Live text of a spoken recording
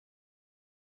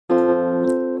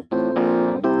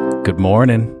Good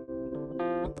morning.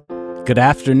 Good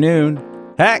afternoon.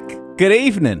 Heck, good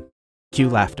evening. Cue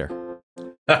laughter.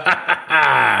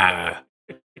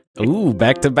 Ooh,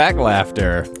 back-to-back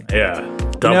laughter. Yeah,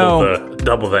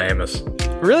 double the Amos.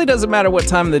 It really doesn't matter what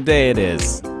time of the day it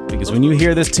is, because when you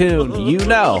hear this tune, you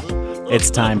know it's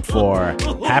time for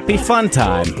Happy Fun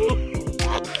Time.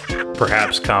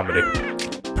 Perhaps comedy.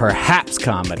 Perhaps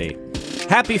comedy.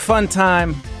 Happy Fun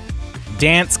Time,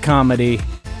 dance comedy,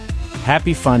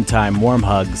 Happy Fun Time, warm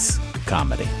hugs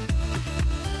comedy.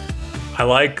 I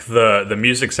like the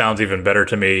music sounds even better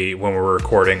to me when we're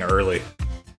recording early.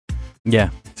 Yeah.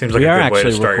 Seems like a good way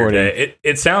to start your day.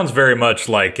 It sounds very much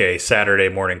like a Saturday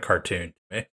morning cartoon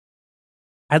to me.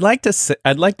 I'd like to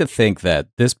think that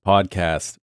this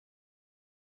podcast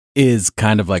is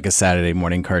kind of like a Saturday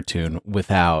morning cartoon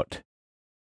without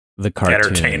the cartoon.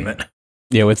 Entertainment.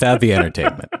 Yeah, without the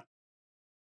entertainment.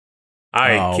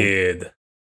 Kid.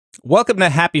 Welcome to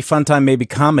Happy Fun Time Maybe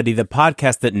Comedy, the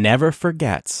podcast that never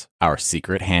forgets our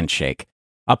secret handshake.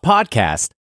 A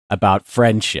podcast about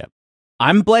friendship.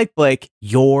 I'm Blake,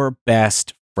 your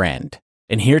best friend.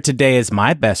 And here today is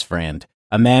my best friend,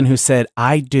 a man who said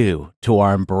I do to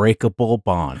our unbreakable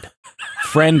bond.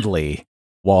 Friendly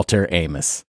Walter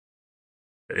Amos.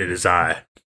 It is I.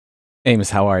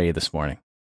 Amos, how are you this morning?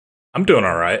 I'm doing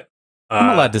all right.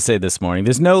 I'm allowed to say this morning.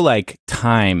 There's no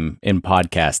time in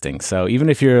podcasting. So even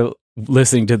if you're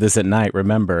listening to this at night,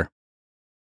 remember,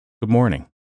 good morning.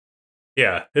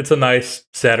 Yeah, it's a nice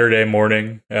Saturday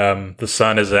morning. The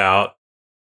sun is out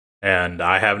and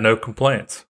I have no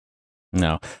complaints.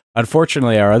 No.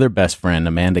 Unfortunately, our other best friend,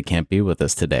 Amanda, can't be with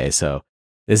us today. So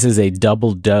this is a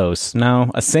double dose.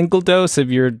 No, a single dose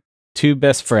of your two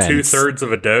best friends. 2/3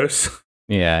 of a dose.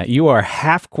 Yeah, you are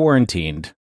half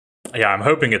quarantined. Yeah, I'm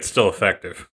hoping it's still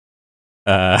effective.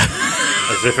 As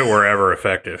if it were ever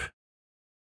effective.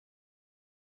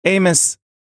 Amos.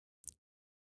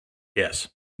 Yes.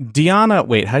 Deanna,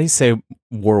 wait, how do you say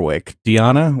Warwick?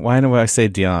 Deanna? Why do I say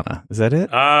Deanna? Is that it?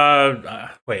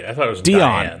 Wait, I thought it was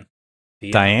Diane.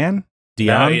 Diane?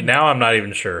 Diane? Now I'm not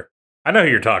even sure. I know who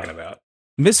you're talking about.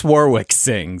 Miss Warwick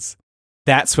sings,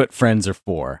 "That's what friends are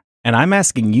for." And I'm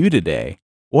asking you today,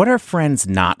 what are friends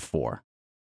not for?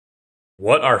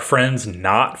 What are friends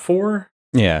not for?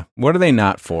 Yeah, what are they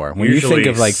not for? When Usually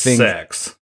you think of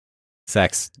things,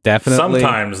 sex, definitely.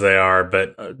 Sometimes they are,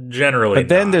 but generally. But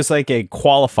then not. there's a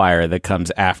qualifier that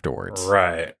comes afterwards.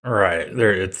 Right.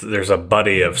 There's a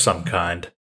buddy of some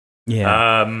kind.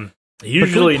 Yeah.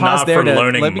 Usually not for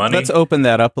loaning money. Let's open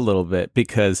that up a little bit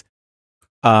because,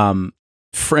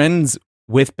 friends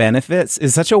with benefits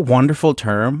is such a wonderful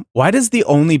term. Why does the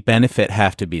only benefit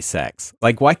have to be sex?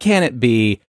 Why can't it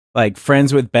be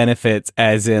friends with benefits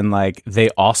as in they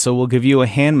also will give you a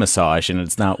hand massage and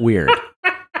it's not weird?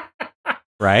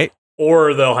 Right?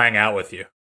 Or they'll hang out with you.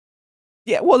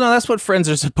 Yeah, well, no, that's what friends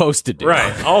are supposed to do.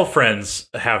 Right. All friends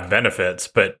have benefits,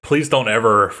 but please don't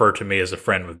ever refer to me as a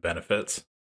friend with benefits.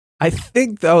 I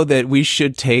think, though, that we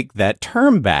should take that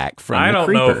term back from I the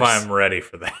don't know if creepers. I'm ready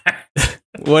for that.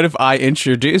 What if I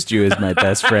introduced you as my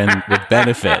best friend with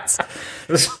benefits?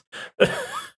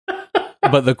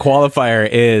 But the qualifier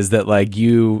is that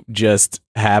you just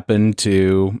happen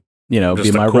to, just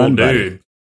be my a cool run dude. buddy.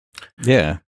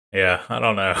 Yeah. Yeah, I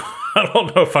don't know. I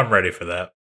don't know if I'm ready for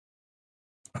that.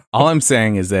 All I'm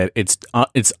saying is that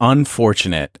it's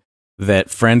unfortunate that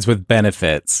friends with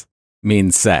benefits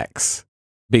means sex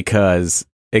because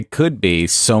it could be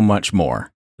so much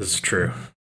more. This is true.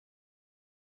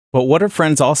 But what are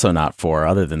friends also not for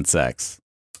other than sex?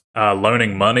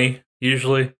 Loaning money,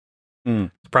 usually.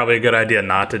 It's probably a good idea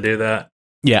not to do that.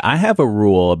 Yeah, I have a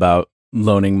rule about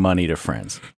loaning money to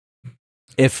friends.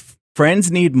 If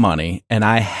friends need money and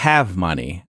I have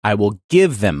money, I will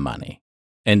give them money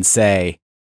and say,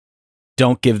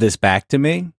 don't give this back to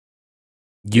me.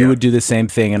 You would do the same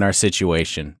thing in our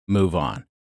situation. Move on.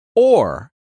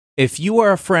 Or if you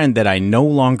are a friend that I no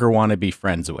longer want to be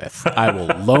friends with, I will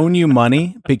loan you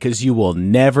money because you will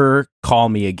never call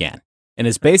me again. And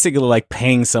it's basically like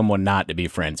paying someone not to be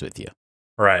friends with you.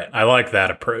 Right. I like that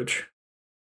approach.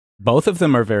 Both of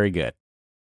them are very good.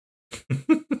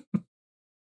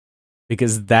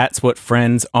 Because that's what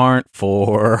friends aren't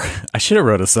for. I should have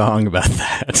wrote a song about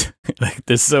that.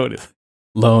 This so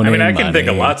loaning I can money. think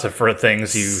of lots of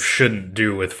things you shouldn't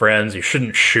do with friends. You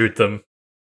shouldn't shoot them.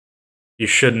 You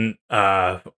shouldn't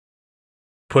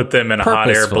put them in a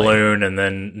hot air balloon and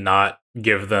then not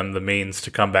give them the means to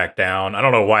come back down. I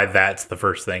don't know why that's the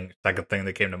second thing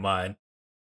that came to mind.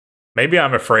 Maybe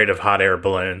I'm afraid of hot air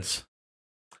balloons.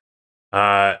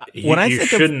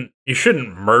 You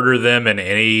shouldn't murder them in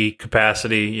any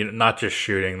capacity. Not just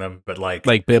shooting them, but like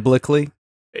biblically.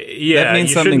 Yeah, that means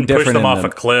you something shouldn't push different them in off a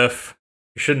cliff.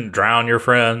 You shouldn't drown your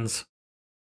friends.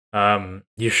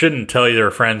 You shouldn't tell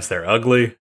your friends they're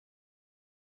ugly.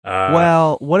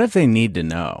 Well, what if they need to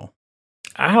know?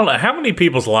 I don't know. How many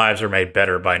people's lives are made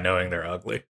better by knowing they're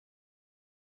ugly?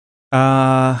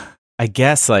 I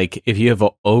guess like if you have an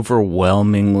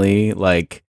overwhelmingly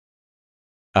like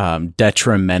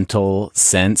detrimental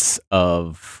sense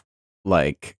of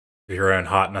like your own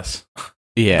hotness.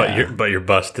 Yeah. But you're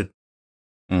busted.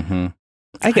 Mm-hmm.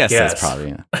 I guess that's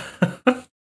probably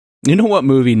You know what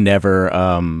movie never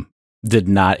did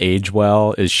not age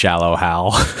well is Shallow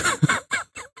Hal.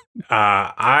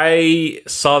 I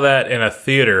saw that in a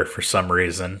theater for some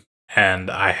reason, and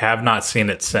I have not seen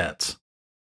it since.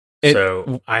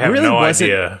 So I have no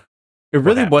idea. It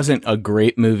really wasn't a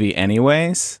great movie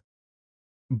anyways.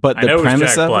 But the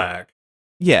premise of it,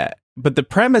 yeah, but the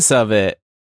premise of it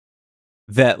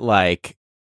that like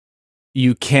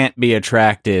you can't be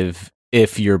attractive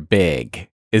if you're big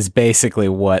is basically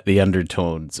what the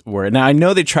undertones were. Now I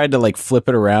know they tried to like flip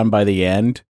it around by the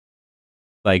end.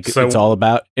 Like it's all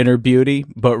about inner beauty,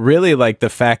 but really like the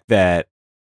fact that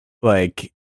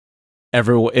like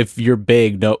if you're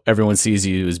big, everyone sees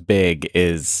you as big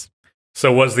is.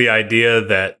 So was the idea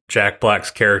that Jack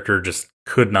Black's character just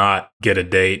could not get a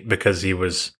date because he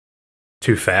was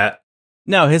too fat?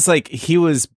 No, he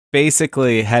was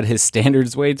basically had his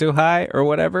standards way too high or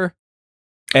whatever.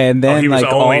 And then he was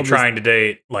like only trying to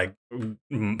date like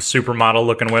supermodel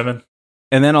looking women.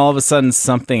 And then all of a sudden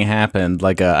something happened,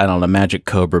 like I don't know, magic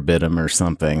cobra bit him or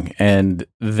something. And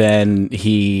then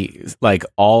he, like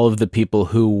all of the people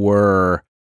who were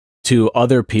to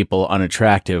other people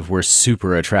unattractive were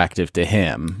super attractive to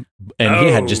him. And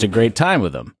he had just a great time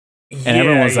with them. And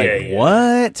everyone was like,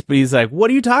 what? But he's like,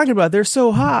 what are you talking about? They're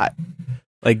so hot.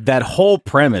 Like that whole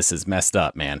premise is messed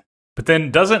up, man. But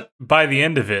then by the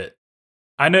end of it,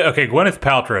 I know, okay, Gwyneth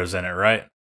Paltrow's in it, right?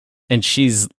 And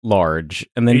she's large.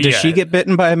 And then does she get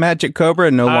bitten by a magic cobra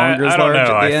and no longer is large? I don't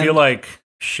know. I feel like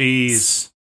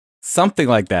she's... Something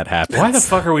like that happens. Why the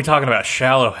fuck are we talking about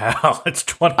Shallow Hal? It's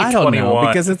 2021. I don't know,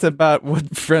 because it's about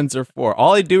what friends are for.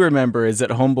 All I do remember is that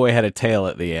Homeboy had a tail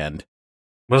at the end.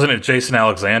 Wasn't it Jason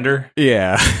Alexander?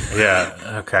 Yeah.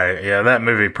 Yeah, okay. Yeah, that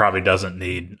movie probably doesn't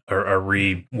need a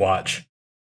re-watch.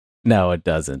 No, it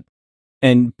doesn't.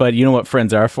 But you know what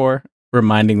friends are for?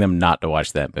 Reminding them not to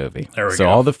watch that movie. There we go.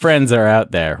 All the friends are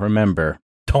out there. Remember,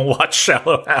 don't watch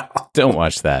Shallow Hal. Don't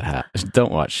watch that.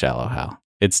 Don't watch Shallow Hal.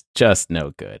 It's just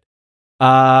no good.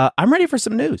 I'm ready for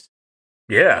some news.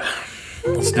 Yeah,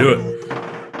 let's do it.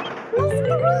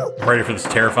 I'm ready for this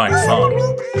terrifying song.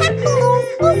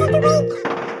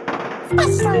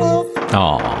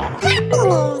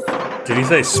 Aww. Did he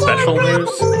say special news?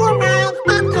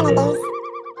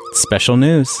 Special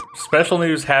news. Special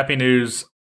news. Happy news.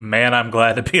 Man, I'm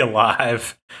glad to be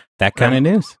alive. That kind of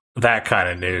news. That kind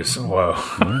of news. Whoa.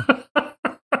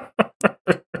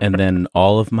 Yeah. And then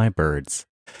all of my birds.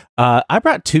 I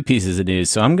brought two pieces of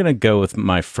news, so I'm going to go with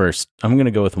my first. I'm going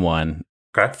to go with one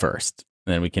first,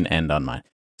 and then we can end on mine.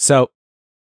 So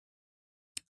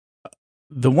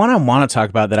the one I want to talk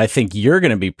about that I think you're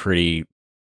going to be pretty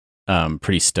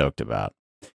stoked about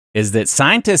is that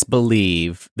scientists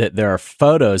believe that there are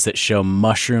photos that show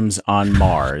mushrooms on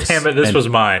Mars. Damn it, this was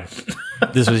mine.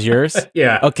 This was yours?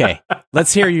 Yeah. Okay,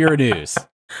 let's hear your news.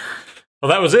 Well,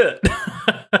 that was it.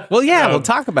 Well, yeah, we'll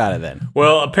talk about it then.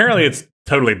 Well, apparently it's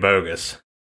totally bogus.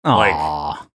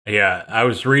 Aww. Like, yeah, I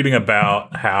was reading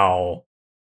about how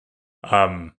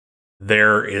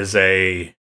there is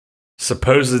a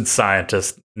supposed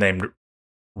scientist named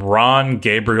Ron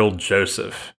Gabriel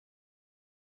Joseph.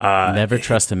 Never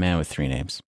trust a man with three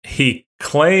names. He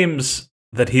claims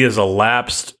that he is a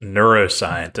lapsed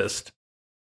neuroscientist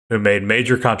who made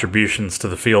major contributions to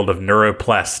the field of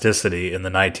neuroplasticity in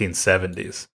the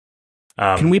 1970s.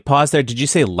 Can we pause there? Did you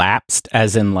say lapsed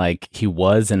as in like he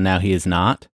was and now he is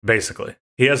not? Basically.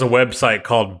 He has a website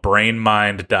called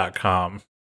brainmind.com.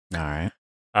 All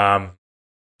right.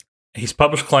 He's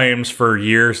published claims for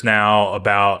years now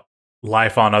about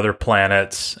life on other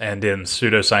planets and in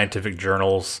pseudoscientific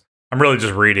journals. I'm really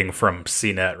just reading from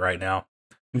CNET right now.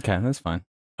 Okay, that's fine.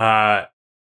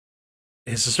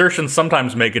 His assertions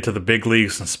sometimes make it to the big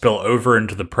leagues and spill over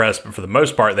into the press, but for the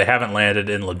most part, they haven't landed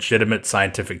in legitimate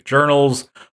scientific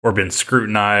journals or been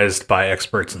scrutinized by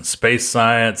experts in space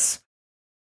science.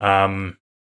 On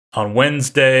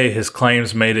Wednesday, his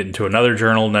claims made it into another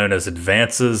journal known as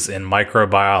Advances in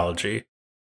Microbiology.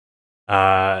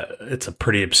 It's a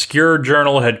pretty obscure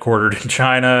journal headquartered in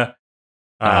China.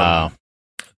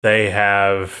 They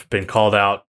have been called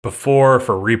out before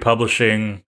for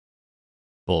republishing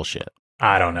bullshit.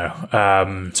 I don't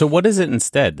know. So what is it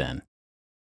instead then?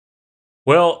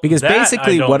 Well, because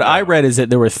basically what I read is that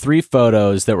there were 3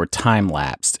 photos that were time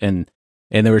lapsed, and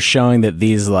they were showing that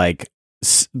these like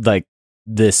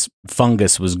this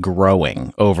fungus was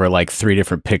growing over like 3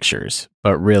 different pictures,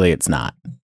 but really it's not.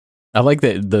 I like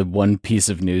that the one piece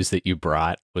of news that you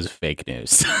brought was fake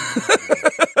news.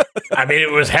 I mean,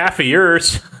 it was half of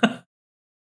yours.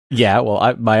 Yeah,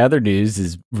 well, my other news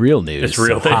is real news. It's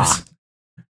real news.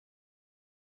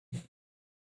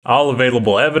 All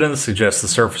available evidence suggests the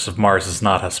surface of Mars is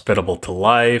not hospitable to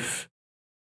life.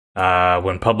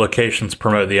 When publications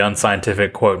promote the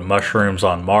unscientific, quote, mushrooms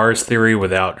on Mars theory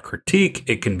without critique,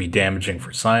 it can be damaging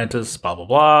for scientists, blah, blah,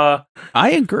 blah.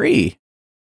 I agree.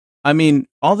 I mean,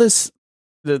 all this,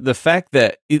 the fact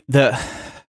that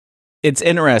it's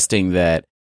interesting that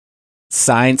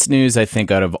science news, I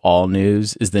think, out of all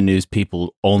news, is the news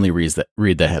people only read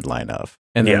the headline of.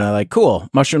 And then they're like, cool,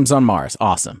 mushrooms on Mars.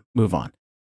 Awesome. Move on.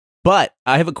 But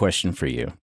I have a question for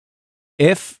you.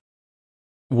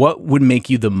 What would make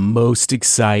you the most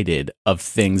excited of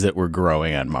things that were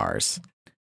growing on Mars?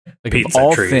 Like pizza of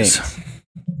all trees. Things,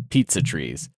 pizza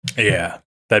trees. Yeah,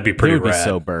 that'd be pretty rad. It would rad. be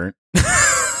so burnt.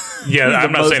 Yeah,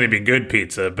 I'm not saying it'd be good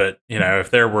pizza, but if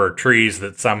there were trees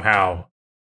that somehow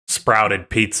sprouted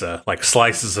pizza, like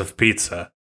slices of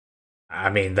pizza, I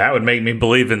mean, that would make me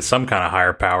believe in some kind of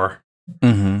higher power.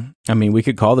 Mm-hmm. I mean, we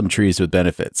could call them trees with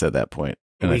benefits at that point.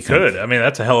 We could. I mean,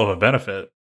 that's a hell of a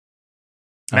benefit.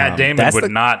 Matt Damon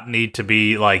would not need to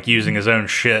be like using his own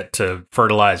shit to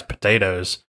fertilize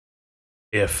potatoes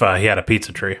if he had a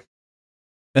pizza tree.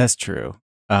 That's true.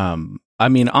 I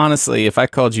mean, honestly, if I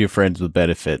called you friends with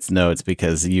benefits, no, it's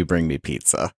because you bring me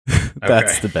pizza.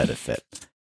 That's the benefit. If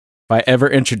I ever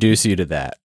introduce you to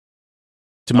that,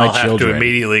 to my children, I'll have to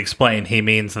immediately explain he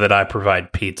means that I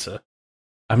provide pizza.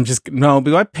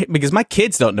 Because my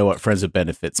kids don't know what friends with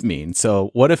benefits mean.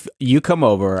 So what if you come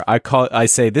over, I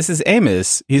say, this is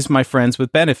Amos. He's my friends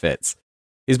with benefits.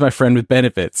 He's my friend with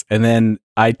benefits. And then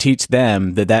I teach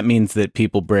them that means that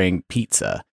people bring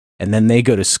pizza. And then they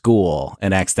go to school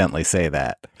and accidentally say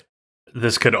that.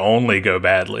 This could only go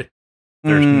badly.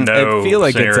 There's no I feel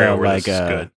like it's like a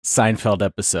good. Seinfeld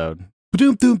episode.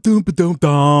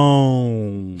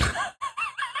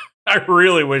 I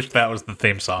really wish that was the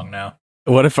theme song now.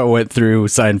 What if I went through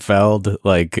Seinfeld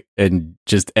and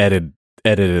just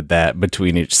edited that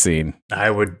between each scene? I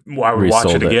would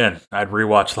watch it again. I'd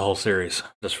rewatch the whole series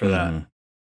just for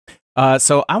that.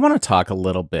 So I want to talk a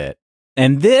little bit,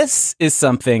 and this is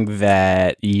something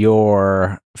that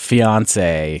your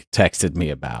fiance texted me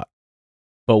about,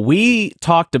 but we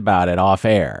talked about it off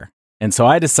air, and so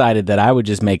I decided that I would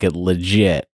just make it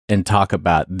legit and talk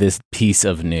about this piece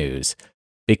of news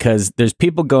because there's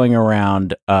people going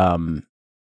around.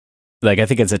 Like, I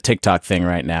think it's a TikTok thing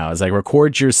right now. It's like,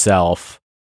 record yourself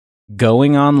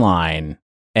going online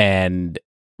and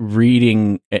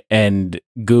reading and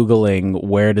Googling,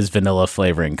 where does vanilla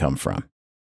flavoring come from?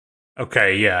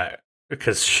 Okay, yeah.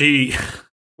 Because we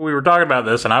were talking about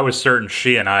this, and I was certain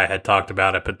she and I had talked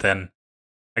about it, but then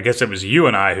I guess it was you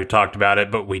and I who talked about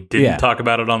it, but we didn't talk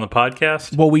about it on the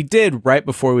podcast? Well, we did right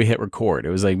before we hit record.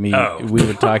 It was like we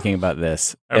were talking about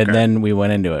this, and then we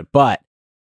went into it. But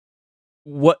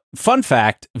fun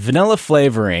fact, vanilla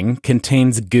flavoring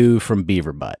contains goo from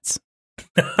beaver butts.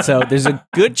 So there's a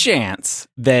good chance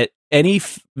that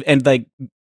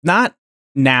not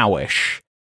nowish,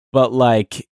 but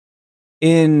like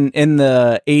in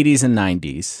the 80s and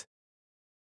 90s,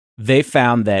 they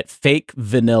found that fake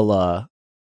vanilla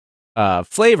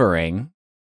flavoring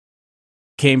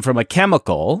came from a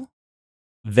chemical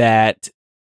that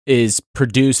is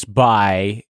produced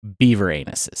by beaver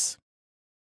anuses.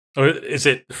 Is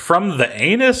it from the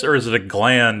anus, or is it a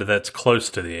gland that's close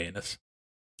to the anus?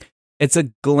 It's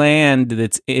a gland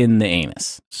that's in the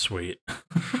anus. Sweet.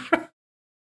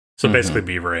 So basically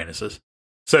beaver anuses.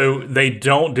 So they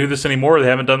don't do this anymore? They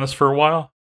haven't done this for a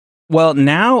while? Well,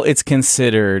 now it's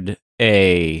considered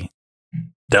a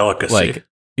delicacy.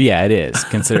 Yeah, it is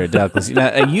considered a delicacy. Now,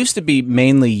 it used to be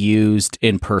mainly used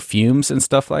in perfumes and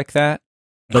stuff like that,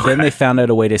 but then they found out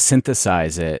a way to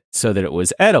synthesize it so that it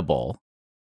was edible.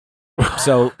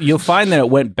 So you'll find that it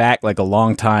went back like a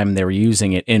long time. They were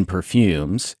using it in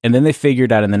perfumes, and then they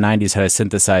figured out in the 90s how to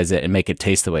synthesize it and make it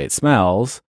taste the way it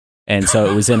smells. And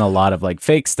so it was in a lot of like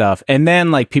fake stuff. And then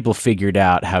like people figured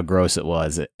out how gross it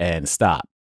was and stopped.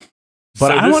 But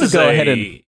so I want to go ahead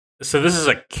and... So this is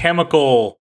a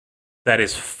chemical that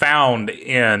is found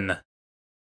in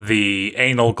the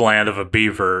anal gland of a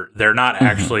beaver. They're not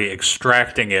actually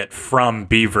extracting it from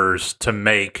beavers to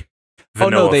make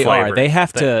vanilla they flavored. are. They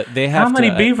have to. How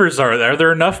many beavers are there? Are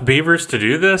there enough beavers to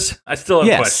do this? I still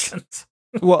have questions.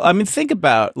 Well, I mean, think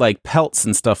about like pelts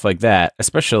and stuff like that,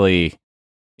 especially,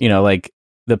 like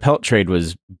the pelt trade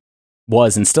was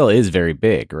and still is very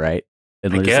big, right?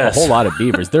 And there's a whole lot of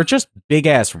beavers. They're just big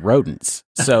ass rodents.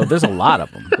 So there's a lot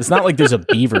of them. It's not like there's a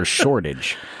beaver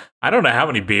shortage. I don't know how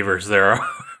many beavers there are.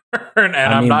 And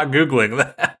I'm not Googling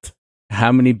that.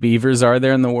 How many beavers are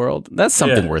there in the world? That's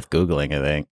something worth Googling, I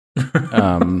think.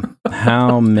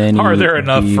 How many are there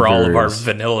enough for all of our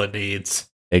vanilla needs?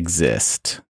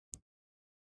 Exist.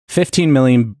 15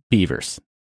 million beavers.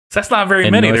 So that's not very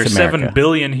many. There's 7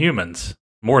 billion humans.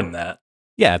 More than that.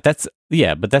 Yeah,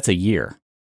 but that's a year.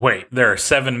 Wait, there are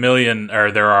 7 million,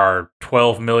 or there are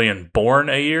 12 million born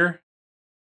a year?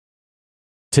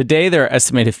 Today, there are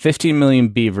estimated 15 million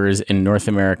beavers in North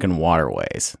American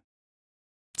waterways.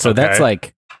 So that's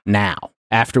like now,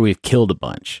 after we've killed a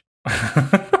bunch.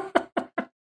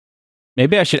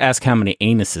 Maybe I should ask how many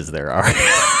anuses there are.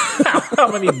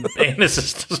 How many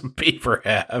anuses does a beaver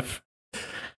have?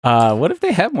 What if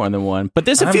they have more than one? But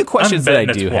there's a few questions that I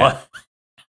do have.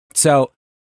 So,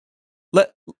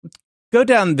 go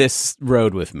down this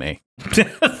road with me.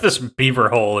 This beaver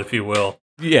hole, if you will.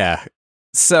 Yeah.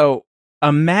 So,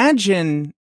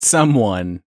 imagine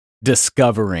someone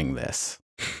discovering this.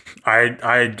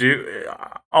 I do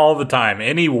all the time.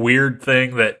 Any weird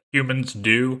thing that humans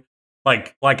do,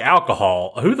 like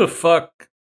alcohol. Who the fuck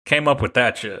came up with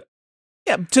that shit?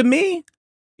 Yeah, to me,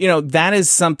 that is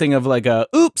something of like a,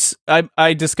 oops,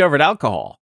 I discovered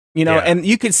alcohol. And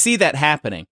you could see that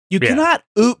happening. You cannot,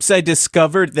 oops, I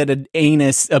discovered that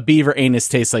a beaver anus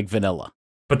tastes like vanilla.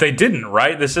 But they didn't,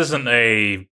 right? This isn't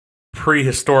a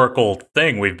prehistorical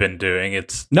thing we've been doing.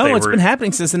 It's been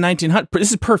happening since the 1900s.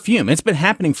 This is perfume. It's been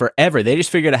happening forever. They just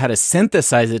figured out how to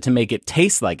synthesize it to make it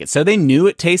taste like it. So they knew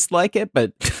it tasted like it,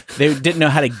 but they didn't know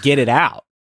how to get it out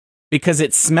because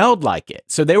it smelled like it.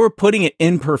 So they were putting it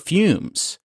in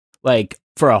perfumes, like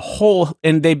for a whole.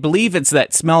 And they believe it's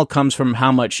that smell comes from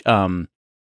how much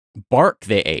bark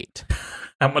they ate,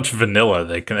 how much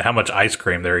vanilla how much ice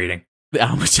cream they're eating.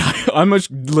 How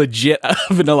much legit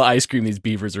vanilla ice cream these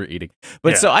beavers are eating.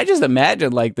 But so I just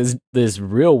imagine like this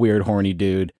real weird horny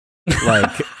dude, like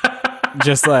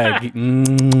just like,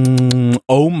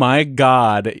 oh my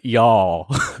God,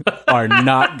 y'all are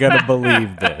not gonna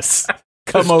believe this.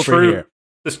 Come over here.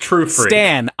 This true freak.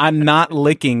 Stan, I'm not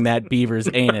licking that beaver's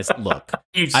anus. Look,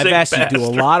 I've asked you to do a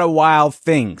lot of wild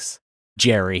things,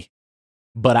 Jerry.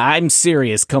 But I'm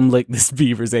serious, come lick this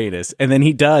beaver's anus. And then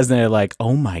he does, and they're like,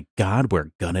 oh my God,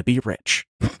 we're gonna be rich.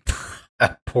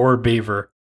 That poor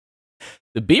beaver.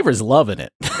 The beaver's loving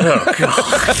it. Oh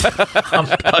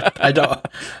God. I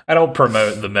don't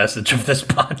promote the message of this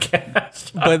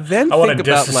podcast. But then I want to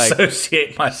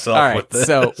disassociate myself with this.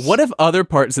 So what if other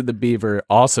parts of the beaver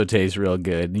also taste real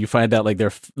good? You find out like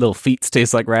their little feet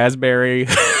taste like raspberry.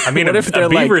 I mean, a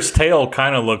beaver's tail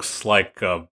kind of looks like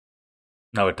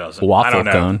no, it doesn't. Waffle I don't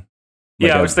know. cone.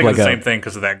 I was thinking the same thing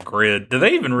because of that grid. Do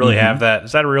they even really have that?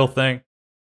 Is that a real thing?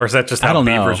 Or is that just how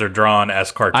beavers are drawn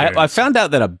as cartoons? I found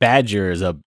out that a badger is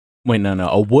a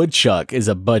woodchuck is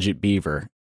a budget beaver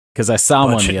because I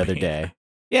saw one the other day.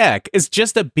 Yeah, it's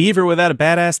just a beaver without a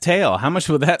badass tail. How much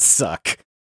would that suck?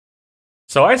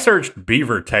 So I searched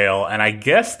beaver tail, and I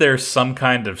guess there's some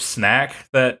kind of snack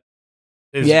that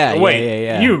is... Yeah.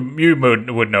 You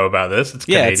would know about this. It's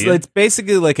Canadian. It's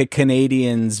basically like a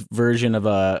Canadian's version of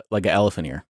an elephant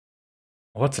ear.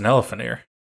 What's an elephant ear?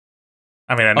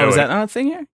 I mean, I know. Is that not a thing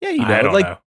here? Yeah, you know. I don't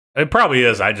know. It probably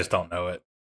is. I just don't know it.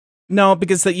 No,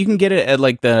 because you can get it at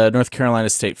like the North Carolina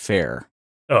State Fair.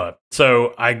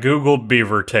 So I Googled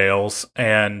beaver tails,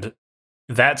 and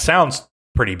that sounds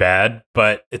pretty bad,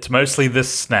 but it's mostly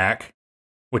this snack,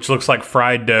 which looks like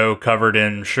fried dough covered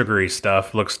in sugary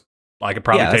stuff. Looks like it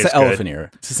probably tastes good. Yeah, it's an elephant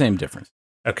ear. It's the same difference.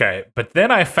 Okay, but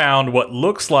then I found what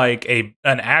looks like an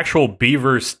actual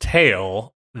beaver's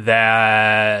tail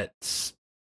that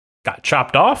got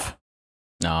chopped off.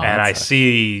 And I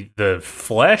see the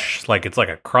flesh, like it's like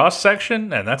a cross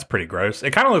section, and that's pretty gross.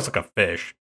 It kind of looks like a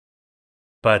fish.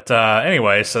 But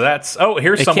anyway, so that's... Oh,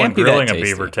 here's someone grilling a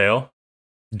beaver tail.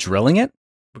 Drilling it?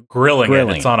 Grilling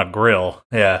it. It's on a grill.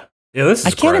 Yeah. Yeah, this is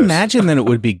I can't imagine that it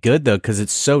would be good, though, because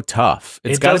it's so tough.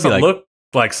 It doesn't look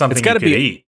like something you could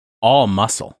eat. All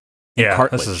muscle. Yeah,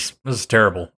 cartilage. This is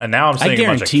terrible. And now I'm seeing a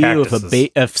bunch of cactuses. I guarantee you,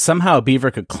 if somehow a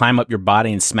beaver could climb up your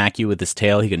body and smack you with his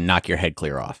tail, he could knock your head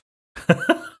clear off.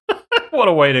 What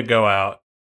a way to go out.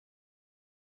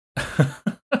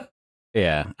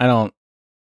 Yeah, I don't...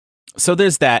 So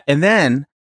there's that. And then,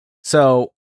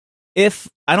 if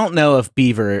I don't know if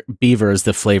Beaver is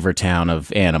the flavor town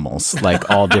of animals, like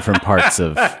all different parts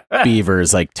of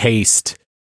beavers like taste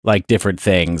like different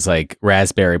things, like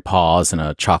raspberry paws and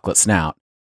a chocolate snout.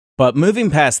 But moving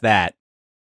past that,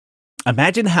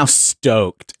 imagine how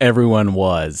stoked everyone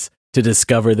was to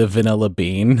discover the vanilla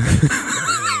bean.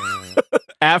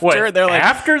 They're like,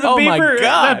 after the oh beaver? My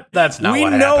God, that's not we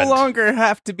what no happened. longer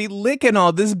have to be licking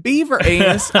all this beaver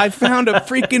anus. I found a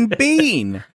freaking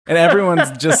bean. And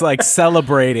everyone's just like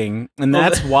celebrating. And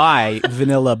that's why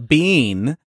vanilla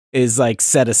bean is like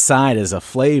set aside as a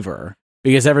flavor.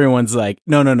 Because everyone's like,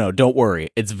 no, don't worry.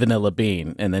 It's vanilla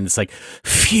bean. And then it's like,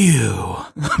 phew,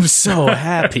 I'm so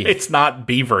happy. It's not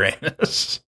beaver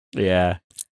anus. Yeah.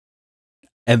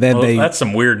 And then that's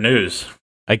some weird news.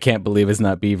 I can't believe it's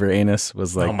not beaver anus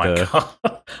was like, oh my God.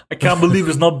 I can't believe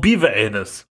it's not beaver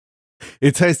anus.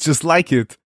 It tastes just like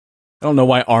it. I don't know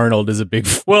why Arnold is a big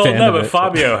fan no, but it.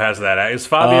 Fabio has that. Is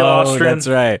Fabio Austrian? That's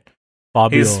right.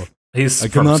 Fabio. He's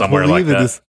from somewhere like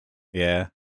that. Yeah.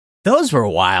 Those were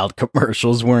wild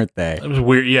commercials, weren't they? It was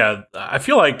weird. Yeah. I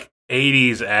feel like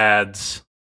 80s ads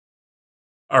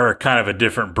are kind of a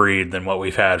different breed than what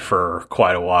we've had for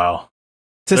quite a while.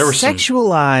 To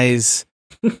sexualize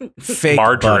fake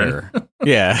margarine. butter.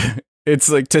 Yeah. It's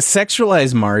like to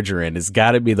sexualize margarine has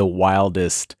got to be the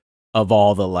wildest of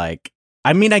all the like.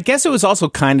 I mean, I guess it was also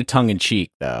kind of tongue in cheek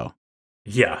though.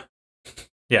 Yeah.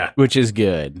 Yeah. Which is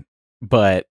good.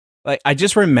 But like, I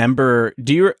just remember,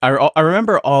 I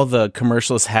remember all the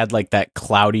commercials had like that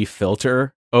cloudy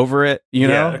filter over it, you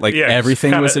know? Like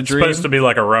everything was a dream. It's supposed to be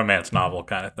like a romance novel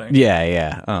kind of thing.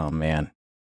 Yeah. Oh man.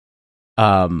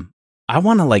 I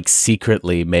want to like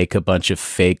secretly make a bunch of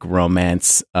fake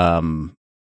romance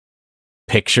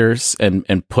pictures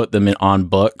and put them on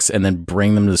books and then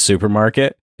bring them to the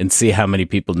supermarket and see how many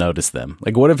people notice them.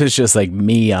 Like, what if it's just like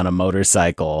me on a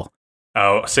motorcycle?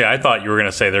 Oh, see, I thought you were going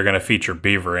to say they're going to feature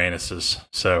beaver anuses.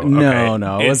 So okay.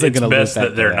 No, I wasn't going to. It's best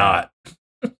that they're not.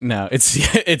 No,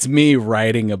 it's me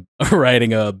riding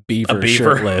a beaver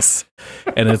shirtless,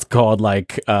 and it's called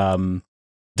like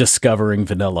Discovering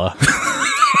Vanilla.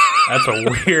 That's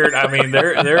a weird. I mean,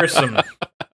 there are some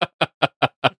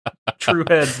true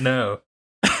heads. No,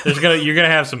 you're gonna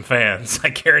have some fans. I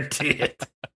guarantee it.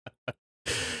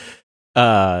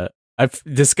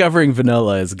 Discovering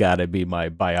Vanilla has got to be my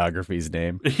biography's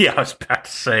name. Yeah, I was about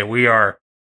to say we are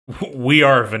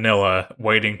vanilla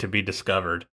waiting to be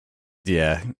discovered.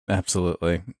 Yeah,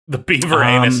 absolutely. The beaver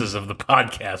anuses of the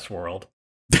podcast world.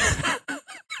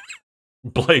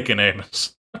 Blake and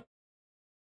Amos.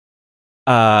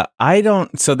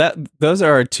 Those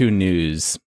are our two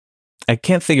news. I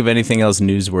can't think of anything else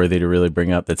newsworthy to really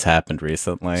bring up that's happened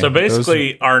recently. So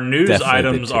basically, our news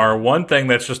items are one thing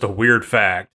that's just a weird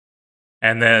fact,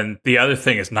 and then the other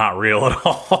thing is not real at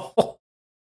all.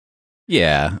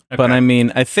 Yeah, okay. But I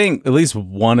mean, I think at least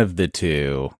one of the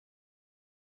two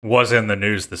was in the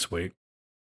news this week.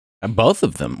 Both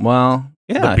of them. Well,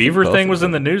 yeah. The beaver thing was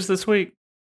in the news this week?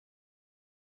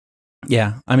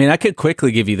 Yeah. I mean, I could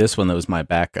quickly give you this one that was my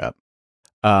backup.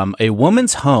 A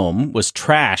woman's home was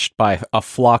trashed by a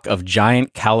flock of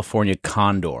giant California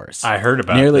condors. I heard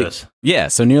about this. Yeah,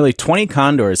 so nearly 20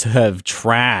 condors have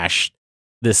trashed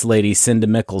this lady Cinda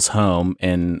Mickles' home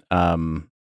in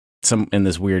in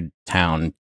this weird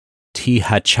town,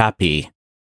 Tehachapi.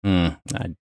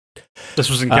 This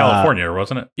was in California,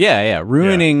 wasn't it? Yeah,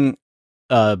 ruining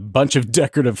a bunch of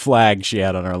decorative flags she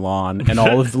had on her lawn, and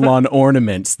all of the lawn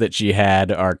ornaments that she had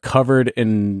are covered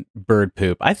in bird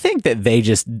poop. I think that they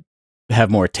just have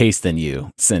more taste than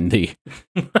you, Cindy.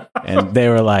 And they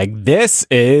were like, this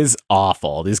is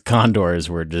awful. These condors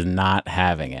were just not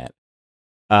having it.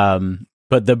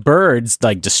 But the birds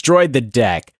like destroyed the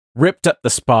deck, ripped up the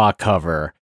spa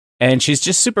cover, and she's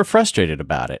just super frustrated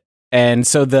about it. And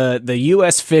so the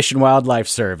U.S. Fish and Wildlife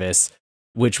Service,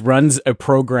 which runs a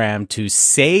program to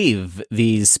save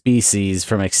these species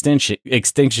from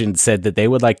extinction, said that they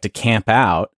would like to camp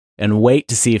out and wait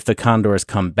to see if the condors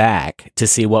come back to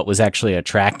see what was actually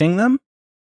attracting them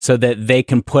so that they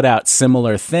can put out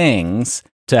similar things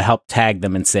to help tag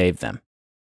them and save them.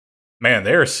 Man,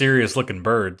 they're serious looking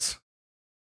birds.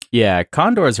 Yeah,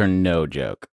 condors are no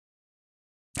joke.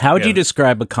 How would you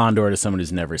describe a condor to someone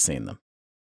who's never seen them?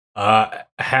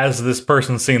 Has this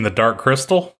person seen The Dark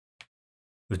Crystal?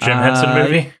 The Jim Henson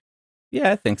movie?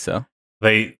 Yeah, I think so.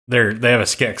 They have a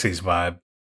Skeksis vibe.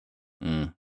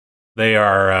 They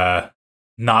are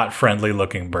not friendly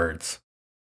looking birds.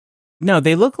 No,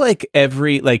 they look like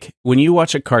when you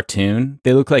watch a cartoon,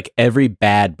 they look like every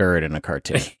bad bird in a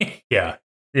cartoon. Yeah,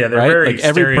 they're very like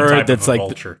every bird that's like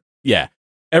vulture.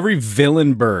 Every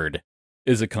villain bird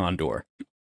is a condor.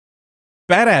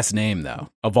 Badass name, though.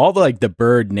 Of all the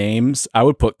bird names, I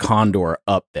would put condor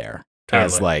up there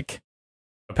as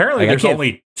Apparently, there's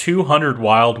only 200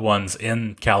 wild ones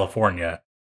in California.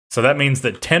 So that means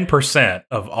that 10%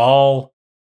 of all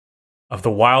of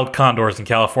the wild condors in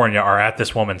California are at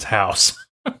this woman's house.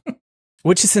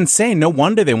 Which is insane. No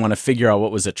wonder they want to figure out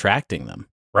what was attracting them.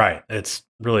 Right. It's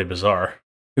really bizarre.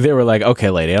 They were like, okay,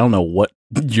 lady, I don't know what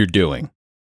you're doing,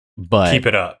 but keep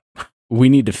it up. We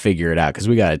need to figure it out because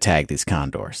we got to tag these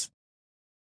condors.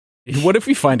 What if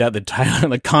we find out that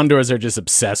Thailand, condors are just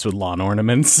obsessed with lawn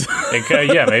ornaments?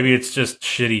 Yeah, maybe it's just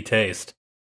shitty taste.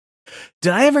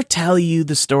 Did I ever tell you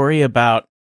the story about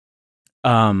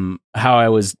how I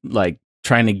was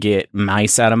trying to get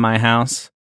mice out of my house?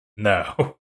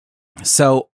 No.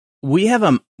 So we had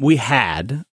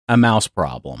a mouse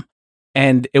problem,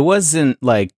 and it wasn't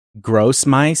gross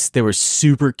mice. They were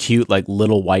super cute,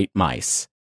 little white mice,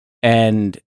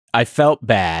 and I felt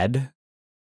bad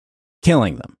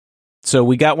killing them. So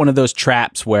we got one of those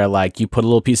traps where you put a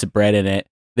little piece of bread in it,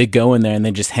 they go in there and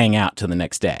they just hang out till the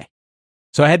next day.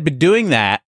 So I had been doing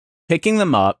that, picking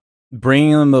them up,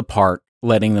 bringing them to the park,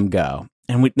 letting them go.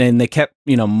 And then they kept,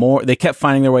 they kept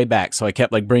finding their way back. So I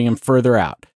kept bringing them further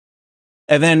out.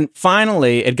 And then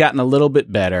finally it had gotten a little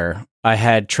bit better. I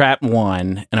had trap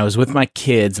one, and I was with my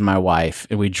kids and my wife,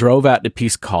 and we drove out to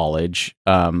Peace College,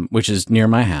 which is near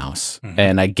my house. Mm-hmm.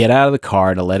 And I get out of the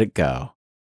car to let it go.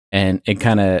 And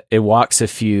it walks a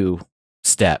few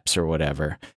steps or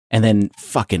whatever. And then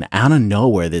fucking out of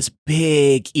nowhere, this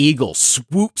big eagle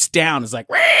swoops down. It's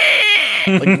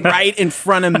right in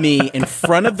front of me, in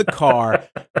front of the car,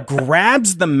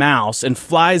 grabs the mouse and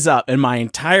flies up. And my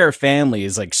entire family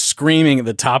is screaming at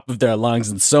the top of their lungs.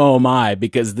 And so am I,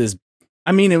 because it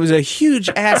was a huge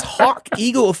ass hawk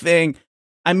eagle thing.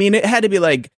 It had to be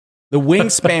the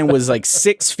wingspan was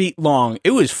 6 feet long.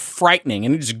 It was frightening.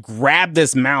 And it just grabbed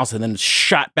this mouse and then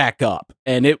shot back up.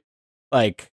 And it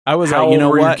I was How you know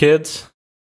old were what? Your kids?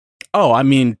 Oh,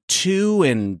 2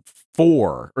 and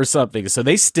 4 or something. So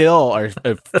they still are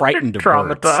frightened of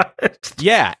traumatized. Birds.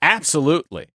 Yeah,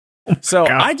 absolutely. So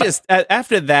I just,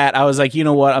 after that, I was like, you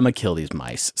know what? I'm going to kill these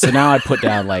mice. So now I put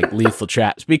down lethal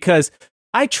traps because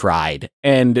I tried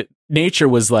and nature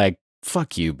was like,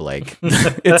 fuck you, Blake.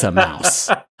 It's a mouse.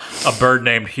 A bird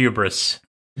named Hubris.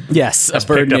 Yes. A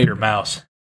bird picked up your mouse.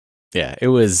 Yeah, it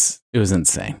was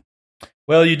insane.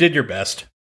 Well, you did your best.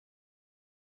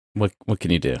 What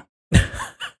can you do?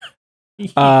 You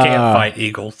can't fight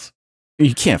eagles.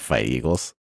 You can't fight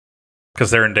eagles. Because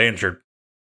they're endangered.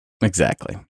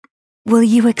 Exactly. Will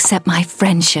you accept my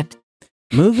friendship?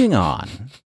 Moving on.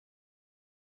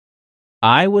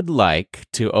 I would like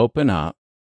to open up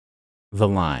the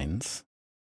lines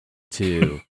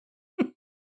to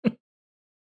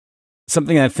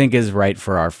something I think is right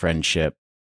for our friendship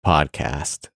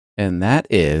podcast. And that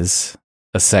is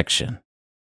a section.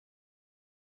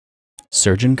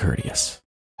 Surgeon Courteous.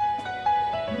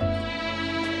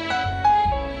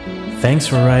 Thanks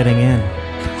for writing in.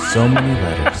 So many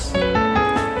letters.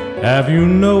 Have you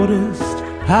noticed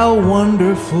how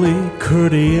wonderfully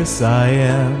courteous I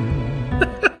am?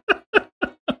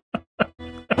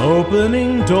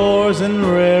 Opening doors and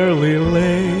rarely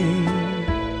late.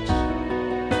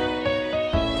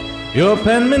 Your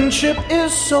penmanship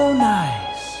is so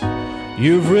nice.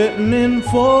 You've written in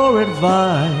for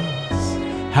advice.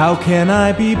 How can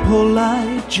I be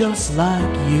polite just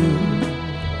like you?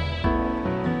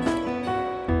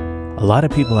 A lot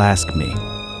of people ask me,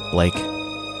 Blake,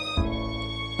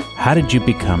 how did you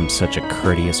become such a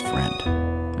courteous friend?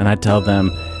 And I tell them,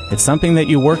 it's something that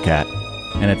you work at,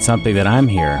 and it's something that I'm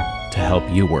here to help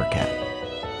you work at.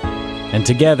 And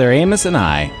together, Amos and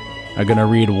I are going to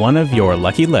read one of your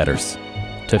lucky letters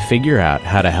to figure out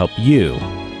how to help you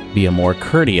be a more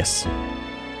courteous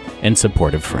and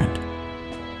supportive friend.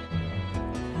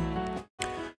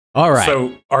 All right.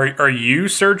 So are you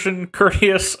Surgeon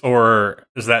Courteous, or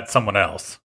is that someone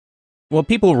else? Well,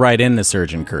 people write in the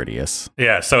Surgeon Courteous.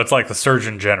 Yeah, so it's like the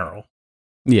Surgeon General.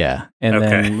 Yeah, and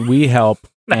then we help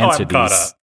answer these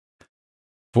up.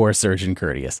 For Surgeon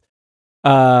Courteous.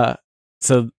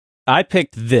 So I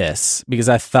picked this because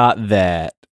I thought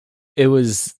that it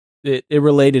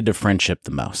related to friendship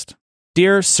the most.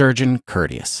 Dear Surgeon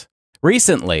Courteous,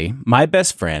 recently, my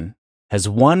best friend has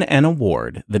won an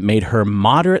award that made her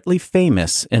moderately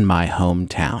famous in my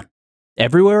hometown.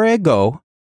 Everywhere I go,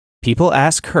 people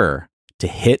ask her to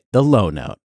hit the low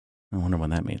note. I wonder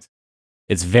what that means.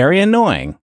 It's very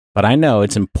annoying, but I know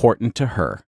it's important to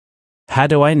her. How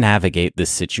do I navigate this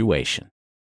situation?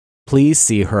 Please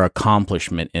see her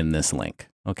accomplishment in this link.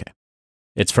 Okay.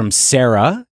 It's from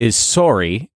Sarah is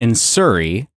Sorry in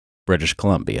Surrey, British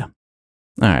Columbia.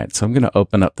 All right, so I'm going to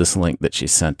open up this link that she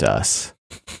sent us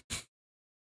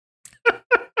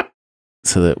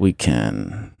so that we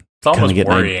can. It's almost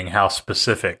worrying how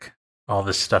specific all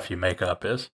this stuff you make up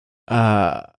is.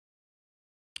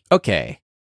 Okay.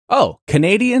 Oh,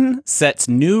 Canadian sets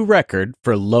new record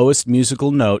for lowest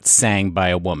musical note sang by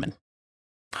a woman.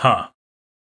 Huh.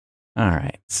 All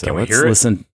right. So can we let's hear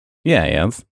listen.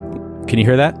 Yeah. Can you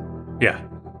hear that? Yeah.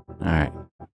 All right.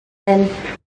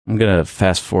 I'm going to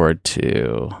fast forward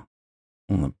to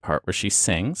the part where she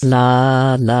sings.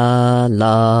 La la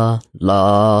la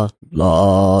la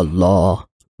la la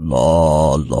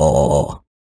la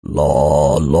la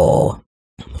la la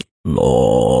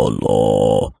la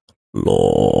la.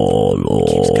 It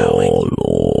keeps going.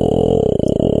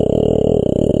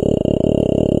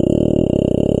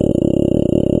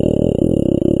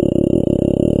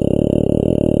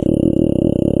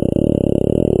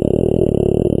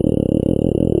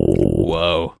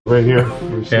 Whoa. Right here,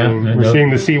 we're seeing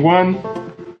the C1,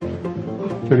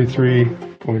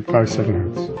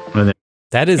 33.57 hertz.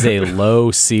 That is a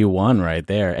low C1 right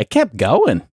there. It kept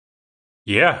going.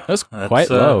 Yeah. That was quite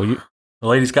low. The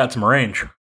lady's got some range.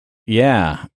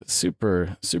 Yeah.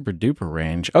 Super duper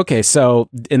range. Okay, so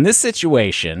in this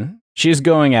situation, she's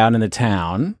going out in the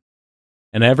town,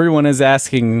 and everyone is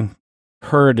asking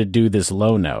her to do this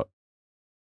low note.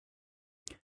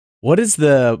 What is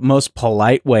the most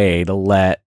polite way to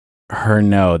let her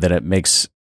know that it makes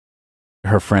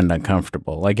her friend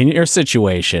uncomfortable? Like in your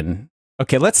situation,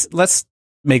 okay, let's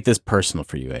make this personal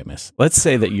for you, Amos. Let's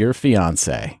say that your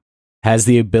fiance has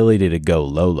the ability to go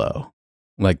low,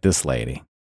 like this lady.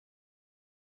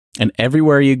 And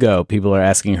everywhere you go, people are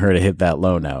asking her to hit that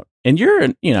low note. And you're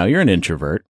an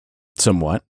introvert,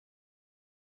 somewhat.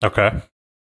 Okay.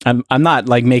 I'm not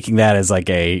like making that as like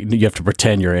you have to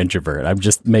pretend you're an introvert. I'm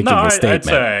just making a statement. I'd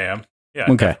say I am.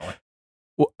 Yeah. Okay. Definitely.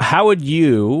 Well, how would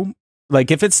you,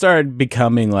 like, if it started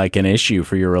becoming like an issue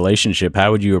for your relationship, how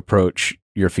would you approach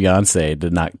your fiance to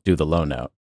not do the low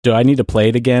note? Do I need to play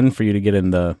it again for you to get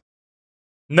in the?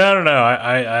 No.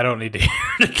 I don't need to hear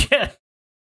it again.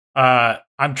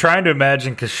 I'm trying to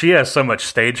imagine because she has so much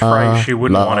stage fright, she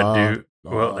wouldn't want to do.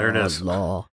 Well, there it is.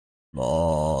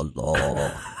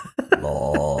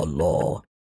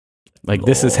 Like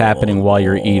this is happening while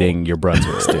you're eating your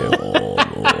Brunswick stew.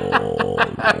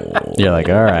 You're like,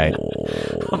 all right.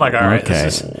 I'm like, all right. Okay.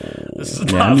 This is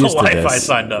not the life I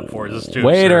signed up for. This is too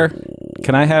Waiter, absurd.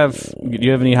 can I have? Do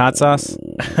you have any hot sauce?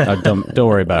 Don't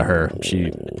worry about her.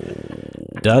 She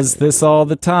does this all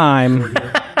the time. Seeing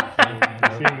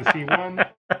the C1.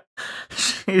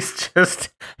 She's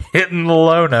just hitting the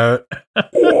low note.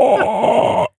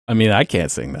 I mean, I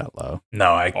can't sing that low.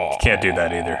 No, I can't do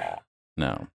that either.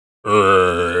 No. Well,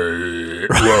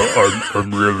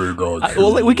 I'm really not.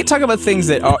 Well, we could talk about things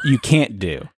that you can't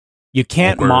do. You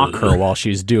can't mock her while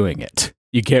she's doing it.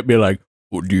 You can't be like,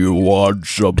 well, do you want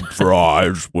some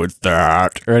fries with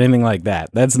that? Or anything like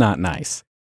that. That's not nice.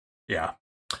 Yeah.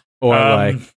 Or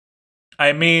like,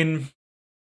 I mean,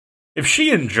 if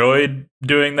she enjoyed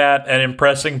doing that and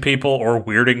impressing people or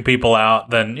weirding people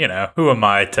out, then, who am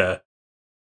I to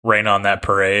rain on that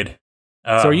parade?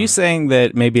 So are you saying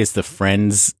that maybe it's the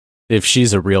friends? If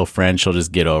she's a real friend, she'll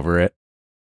just get over it?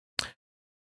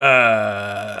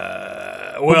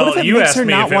 Well, you asked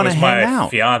me if it was my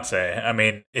fiance. I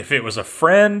mean, if it was a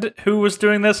friend who was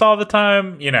doing this all the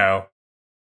time, I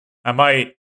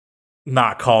might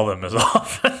not call them as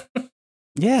often.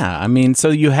 Yeah, I mean, so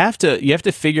you have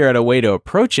to figure out a way to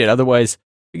approach it. Otherwise,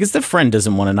 because the friend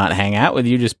doesn't want to not hang out with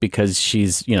you just because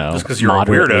she's, just because you're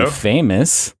moderately a weirdo.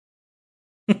 Famous.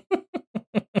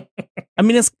 I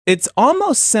mean, it's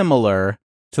almost similar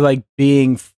to like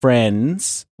being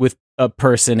friends with a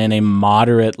person in a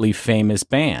moderately famous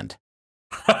band,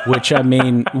 which I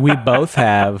mean, we both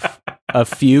have a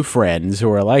few friends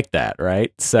who are like that,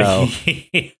 right? So,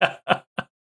 yeah.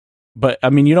 But I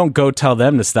mean, you don't go tell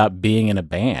them to stop being in a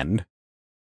band.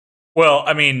 Well,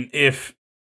 I mean, if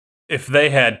they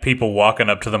had people walking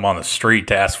up to them on the street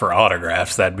to ask for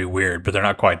autographs, that'd be weird, but they're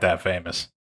not quite that famous.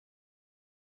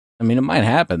 I mean, it might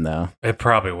happen, though. It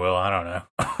probably will. I don't know.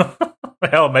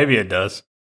 Hell, maybe it does.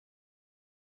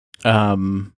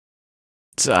 So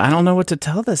I don't know what to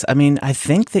tell this. I mean, I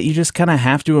think that you just kind of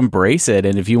have to embrace it.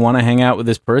 And if you want to hang out with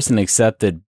this person, accept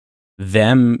that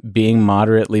them being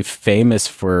moderately famous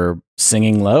for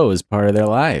singing low is part of their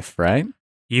life, right?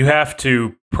 You have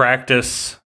to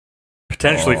practice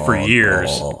potentially for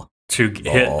years to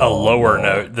hit a lower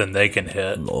note than they can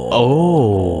hit.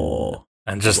 Oh.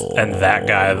 And that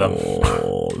guy them.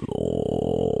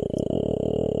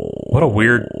 What a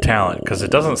weird talent, because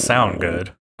it doesn't sound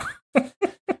good.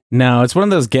 No, it's one of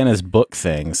those Guinness book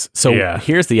things. So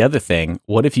here's the other thing.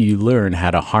 What if you learn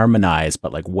how to harmonize,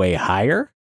 but like way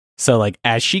higher? So like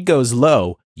as she goes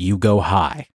low, you go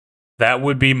high. That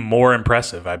would be more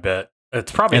impressive, I bet.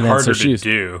 It's probably harder to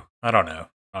do. I don't know.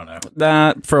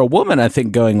 For a woman, I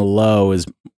think going low is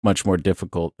much more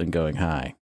difficult than going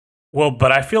high. Well,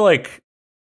 but I feel like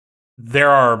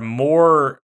there are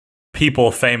more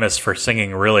people famous for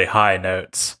singing really high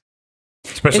notes,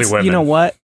 especially women. You know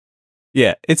what?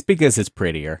 Yeah, it's because it's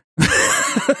prettier.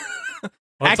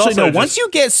 Actually, no, once you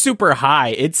get super high,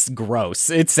 it's gross.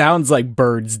 It sounds like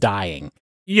birds dying.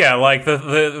 Yeah, like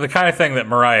the kind of thing that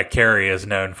Mariah Carey is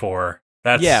known for.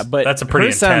 That's a pretty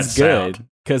intense sound.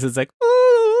 Because it's like,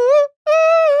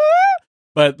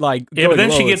 but like, but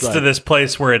then she gets to this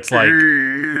place where it's like,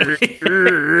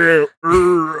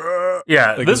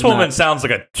 like this woman sounds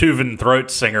like a Tuvan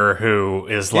throat singer who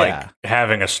is like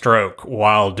having a stroke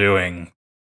while doing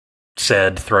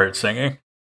said throat singing.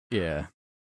 Yeah.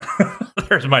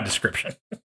 There's my description.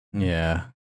 Yeah.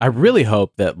 I really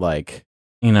hope that like,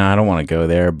 I don't want to go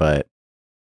there, but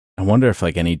I wonder if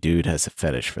like any dude has a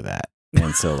fetish for that.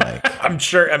 And so like, I'm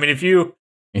sure. I mean, if you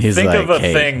think of a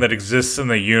thing that exists in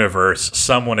the universe,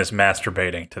 someone is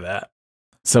masturbating to that.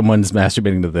 Someone's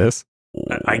masturbating to this?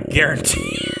 I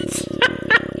guarantee it.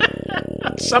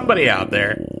 Somebody out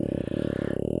there.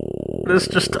 This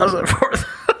just does it for them.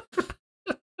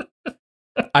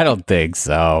 I don't think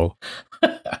so.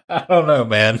 I don't know,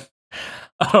 man.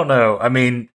 I don't know. I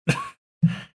mean,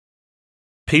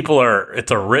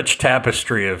 it's a rich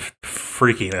tapestry of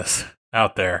freakiness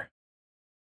out there.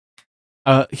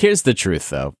 Here's the truth,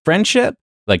 though. Friendship,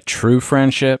 like true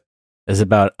friendship, is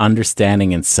about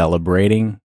understanding and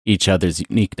celebrating each other's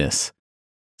uniqueness.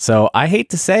 So I hate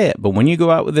to say it, but when you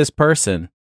go out with this person,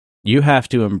 you have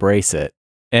to embrace it.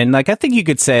 And like, I think you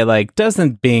could say, like,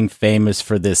 doesn't being famous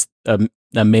for this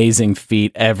amazing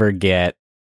feat ever get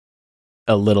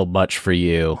a little much for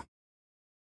you?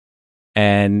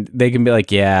 And they can be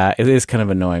like, yeah, it is kind of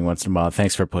annoying once in a while.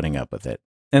 Thanks for putting up with it.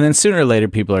 And then sooner or later,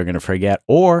 people are going to forget,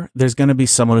 or there's going to be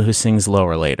someone who sings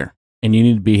lower later. And you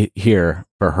need to be here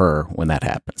for her when that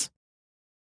happens.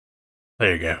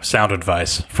 There you go. Sound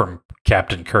advice from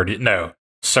Captain Courteous. No,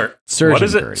 Surgeon what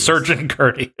is it? Courteous. Surgeon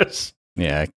Courteous.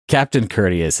 Yeah, Captain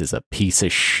Courteous is a piece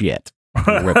of shit.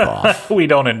 Ripoff. We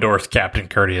don't endorse Captain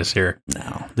Courteous here.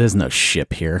 No, there's no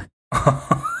ship here.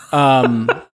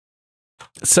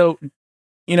 So,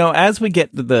 as we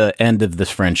get to the end of this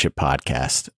friendship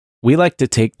podcast, we like to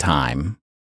take time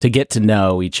to get to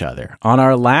know each other. On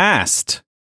our last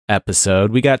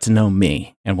episode, we got to know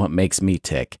me and what makes me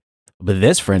tick. But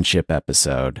this friendship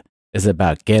episode is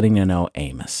about getting to know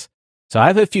Amos. So I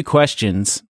have a few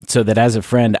questions so that as a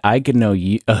friend, I can know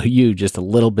you just a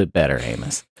little bit better,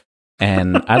 Amos.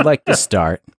 And I'd like to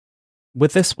start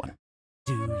with this one.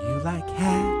 Do you like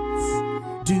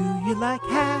hats? Do you like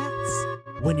hats?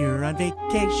 When you're on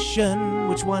vacation,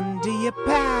 which one do you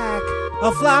pack?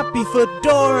 A floppy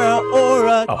fedora or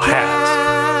a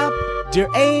cap? Dear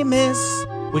Amos,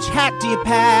 which hat do you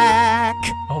pack?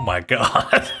 Oh my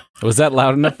God. Was that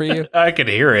loud enough for you? I could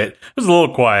hear it. It was a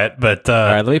little quiet, but... All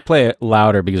right, let me play it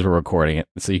louder because we're recording it,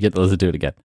 so you get to listen to it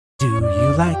again. Do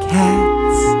you like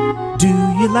hats? Do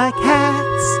you like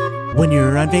hats? When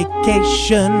you're on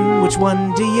vacation, which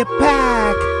one do you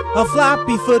pack? A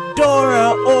floppy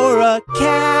fedora or a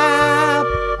cap?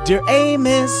 Dear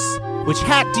Amos, which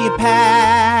hat do you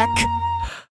pack?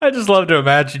 I just love to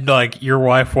imagine, like, your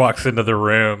wife walks into the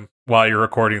room while you're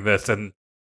recording this and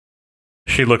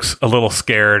she looks a little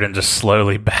scared and just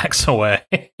slowly backs away.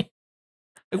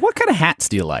 What kind of hats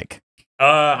do you like?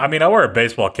 I mean, I wear a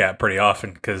baseball cap pretty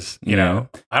often because,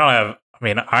 I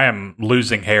am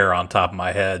losing hair on top of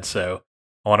my head, so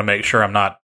I want to make sure I'm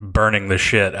not burning the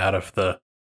shit out of the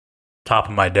top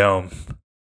of my dome.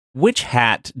 Which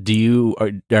hat do you,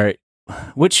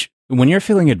 when you're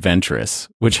feeling adventurous,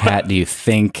 which hat do you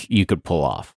think you could pull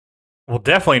off? Well,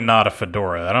 definitely not a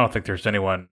fedora. I don't think there's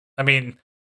anyone. I mean,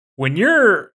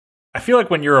 I feel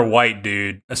like when you're a white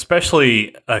dude,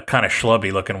 especially a kind of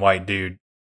schlubby looking white dude,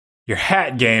 your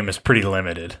hat game is pretty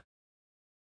limited.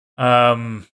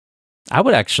 I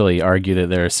would actually argue that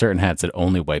there are certain hats that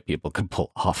only white people could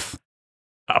pull off.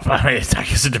 I mean, I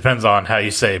guess it depends on how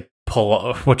you say pull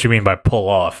off, what you mean by pull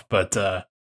off, but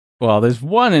well, there's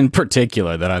one in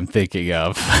particular that I'm thinking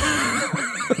of.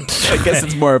 I guess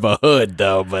it's more of a hood,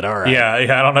 though, but all right. Yeah,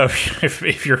 I don't know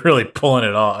if you're really pulling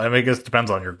it off. I mean, I guess it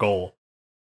depends on your goal.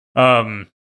 I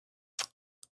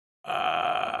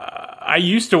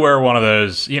used to wear one of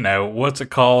those, what's it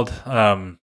called?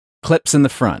 Clips in the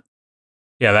front.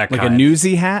 Yeah, that like kind. A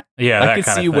newsy hat? Yeah, I could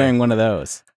see you wearing one of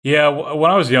those. Yeah,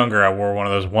 when I was younger, I wore one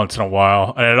of those once in a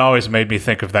while, and it always made me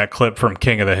think of that clip from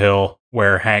King of the Hill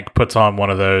where Hank puts on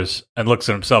one of those and looks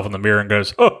at himself in the mirror and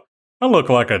goes, "Oh, I look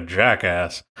like a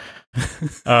jackass."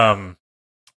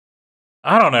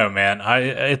 I don't know, man.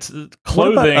 It's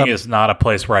clothing is not a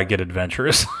place where I get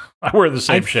adventurous. I wear the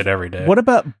same shit every day. What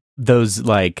about those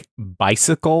like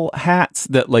bicycle hats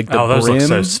that like the those brim look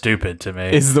so stupid to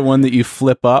me. is the one that you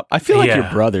flip up? I feel like your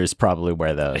brothers probably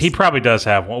wear those. He probably does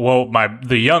have one. Well,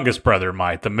 the youngest brother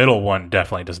might. The middle one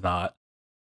definitely does not.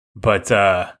 But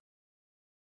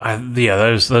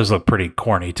those look pretty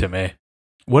corny to me.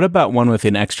 What about one with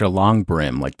an extra long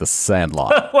brim, like the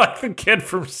Sandlot? Like the kid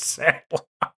from Sandlot.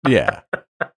 Yeah.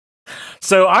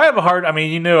 So I have I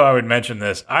knew I would mention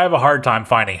this. I have a hard time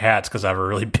finding hats because I have a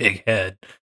really big head.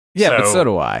 Yeah, but so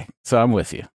do I. So I'm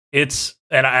with you. It's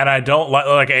and I don't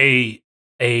like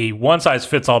a one size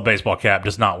fits all baseball cap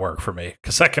does not work for me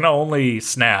because I can only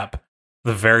snap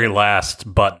the very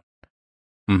last button.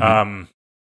 Mm-hmm.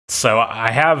 So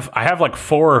I have like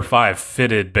 4 or 5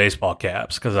 fitted baseball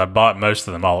caps because I bought most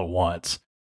of them all at once.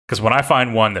 Because when I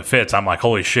find one that fits, I'm like,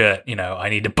 holy shit, I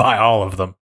need to buy all of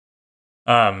them.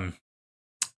 Do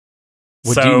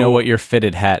you know what your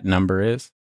fitted hat number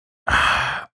is?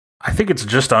 I think it's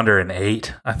just under an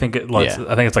 8. I think it's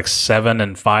like 7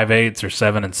 5/8 or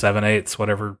 7 7/8,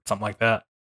 whatever, something like that.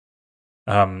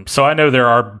 So I know there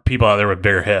are people out there with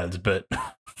bigger heads, but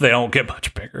they don't get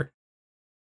much bigger.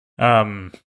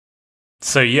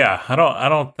 So yeah, I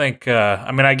don't think.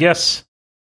 I guess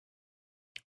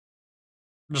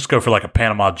just go for like a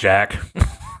Panama Jack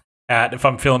hat if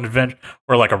I'm feeling adventure,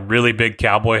 or like a really big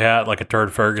cowboy hat, like a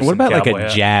Turd Ferguson. What about like a hat.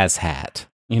 jazz hat?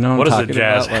 You know what is I'm a talking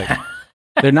jazz about? hat? Like,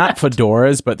 they're not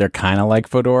fedoras, but they're kind of like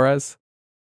fedoras.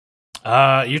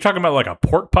 You're talking about like a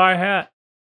pork pie hat?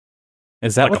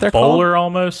 Is that like what they're a bowler called?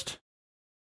 Almost?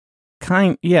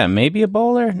 Yeah, maybe a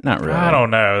bowler. Not really. I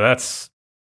don't know.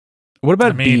 What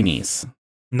about beanies?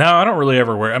 No, I don't really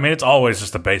ever wear. It's always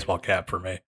just a baseball cap for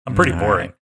me. I'm pretty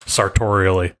boring,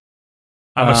 sartorially.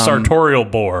 I'm a sartorial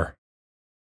bore.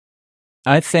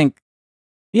 I think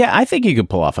you could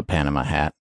pull off a Panama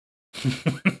hat.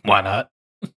 Why not?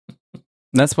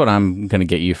 That's what I'm going to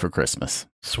get you for Christmas.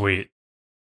 Sweet.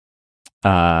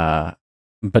 But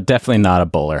definitely not a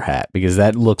bowler hat because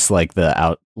that looks like the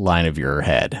outline of your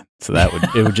head. So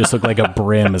it would just look like a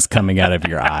brim is coming out of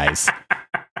your eyes.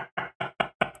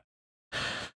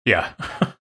 Yeah.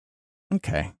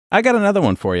 Okay. I got another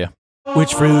one for you.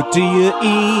 Which fruit do you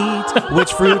eat?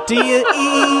 Which fruit do you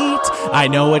eat? I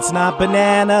know it's not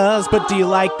bananas, but do you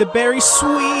like the berry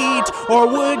sweet? Or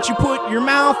would you put your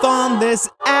mouth on this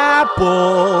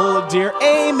apple? Dear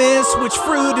Amos, which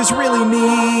fruit is really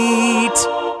neat?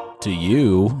 To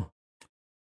you.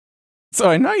 So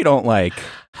I know you don't like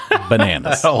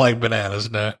bananas. I don't like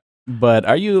bananas, no. But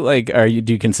do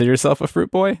you consider yourself a fruit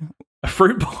boy? A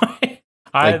fruit boy?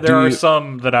 There are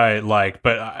some that I like,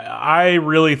 but I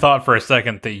really thought for a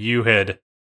second that you had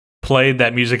played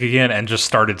that music again and just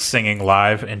started singing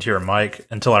live into your mic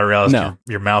until I realized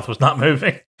your mouth was not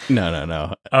moving.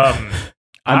 No.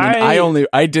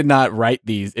 I did not write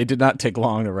these. It did not take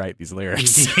long to write these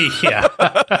lyrics. Yeah.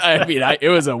 It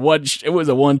was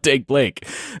a one take Blake.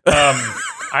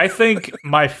 I think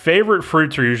my favorite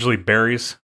fruits are usually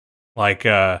berries, like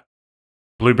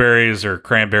blueberries or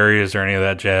cranberries or any of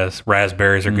that jazz.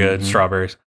 Raspberries are good.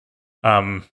 Strawberries.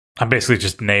 I'm basically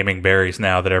just naming berries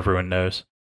now that everyone knows.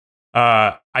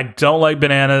 I don't like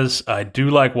bananas. I do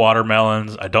like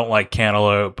watermelons. I don't like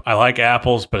cantaloupe. I like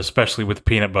apples, but especially with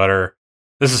peanut butter.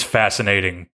 This is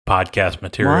fascinating podcast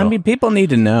material. Well, people need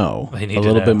to know a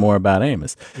little bit more about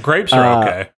Amos. Grapes are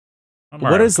okay.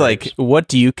 What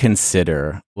do you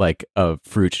consider like a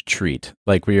fruit treat?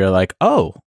 Like where you're like,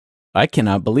 oh, I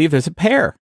cannot believe there's a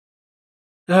pear.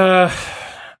 There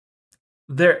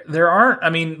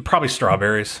aren't. Probably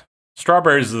strawberries.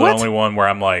 Strawberries is the only one where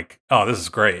I'm like, oh, this is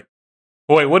great.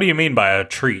 Wait, what do you mean by a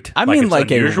treat? I mean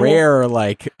like unusual? A rare,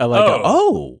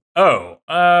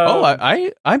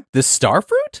 the star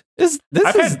fruit is this?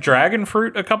 I've had dragon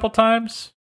fruit a couple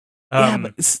times.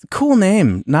 But it's a cool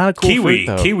name, not a cool kiwi.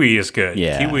 fruit, though. Kiwi is good.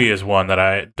 Yeah. Kiwi is one that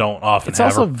I don't often have. It's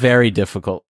also very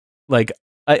difficult. Like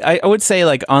I would say,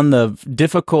 like on the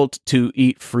difficult to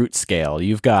eat fruit scale,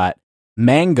 you've got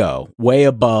mango way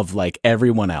above like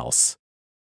everyone else.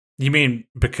 You mean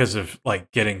because of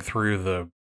like getting through the?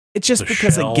 It's just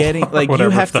because of getting like you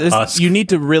have to. You need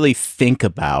to really think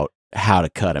about how to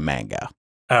cut a mango.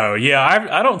 Oh yeah,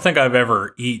 I don't think I've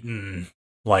ever eaten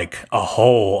like a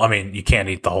whole. You can't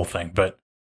eat the whole thing, but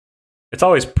it's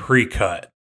always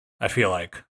pre-cut. I feel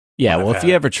like. Yeah, well, if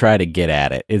you ever try to get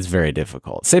at it, it's very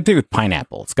difficult. Same thing with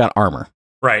pineapple; it's got armor.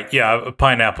 Right. Yeah. A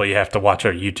pineapple, you have to watch a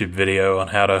YouTube video on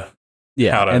how to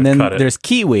and then cut it. There's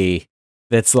kiwi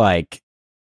that's like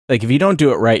if you don't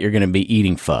do it right, you're going to be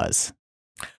eating fuzz.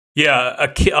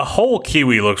 Yeah, a whole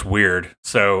kiwi looks weird.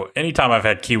 So anytime I've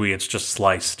had kiwi, it's just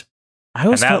sliced. I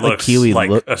always and that felt like looks kiwi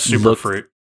like a super fruit.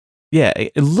 Yeah,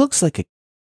 it looks like a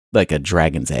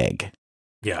dragon's egg.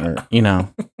 Yeah. Or,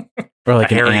 or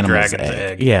like a an hairy animal's dragon's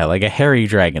egg. Yeah, like a hairy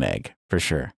dragon egg for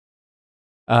sure.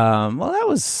 Well, that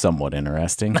was somewhat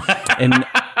interesting. And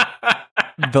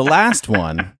the last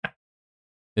one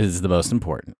is the most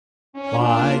important.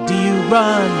 Why do you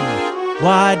run?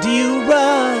 Why do you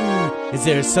run? Is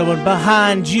there someone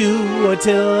behind you or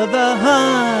till the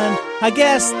hunt? I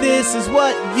guess this is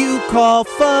what you call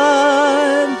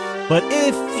fun. But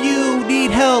if you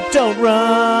need help, don't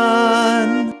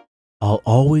run. I'll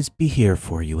always be here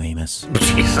for you, Amos.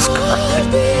 Jesus Christ. I'll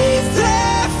be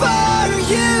there for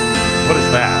you. What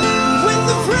is that? When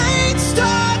the rain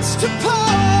starts to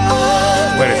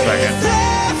pour. Wait a second.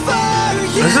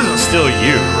 This isn't Still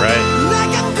You, right?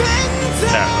 Like I've been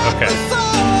there No, okay. before.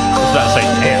 I was about to say,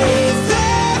 damn. I'll be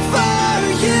there for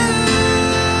you.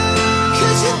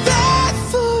 'Cause you're there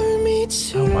for me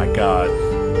too. Oh my God.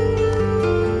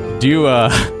 Do you,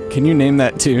 can you name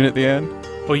that tune at the end?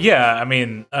 Well, yeah, I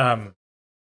mean,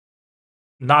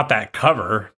 not that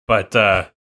cover, but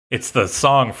it's the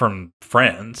song from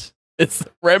Friends. It's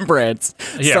Rembrandt's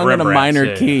sung in a Rembrandt's,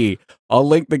 minor key. I'll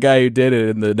link the guy who did it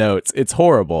in the notes. It's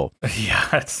horrible. Yeah,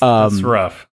 it's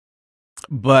rough.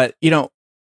 But, a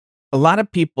lot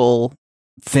of people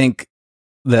think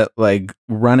that like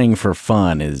running for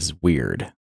fun is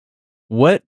weird.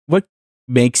 What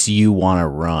makes you want to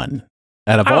run?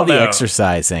 Out of all the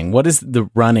exercising, what is the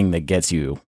running that gets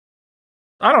you?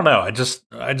 I don't know. I just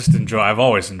enjoy. I've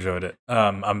always enjoyed it.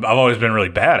 I've always been really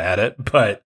bad at it,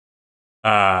 but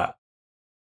I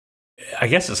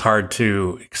guess it's hard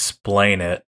to explain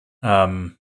it.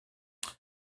 I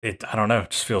don't know.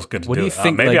 It just feels good to do. What do you it.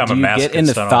 think? Maybe I'm do a you masochist. get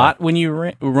into thought when you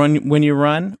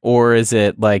run, or is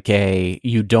it like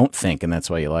you don't think and that's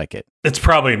why you like it? It's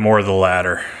probably more the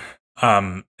latter.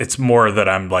 It's more that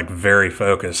I'm like very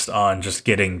focused on just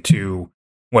getting to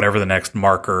whatever the next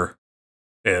marker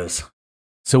is.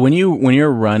 So when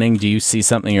you're running, do you see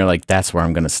something you're like, that's where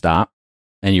I'm going to stop,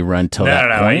 and you run till that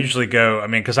point? I usually go. I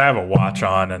mean, because I have a watch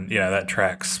on, and that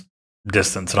tracks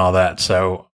distance and all that.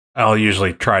 So I'll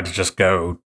usually try to just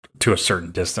go to a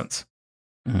certain distance.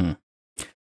 Mm-hmm.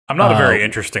 I'm not a very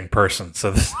interesting person,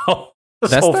 so this whole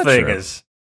thing true. is.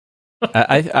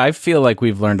 I feel like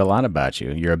we've learned a lot about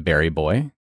you. You're a berry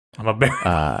boy. I'm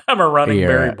a running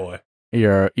berry boy.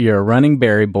 You're a running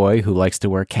berry boy who likes to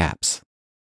wear caps.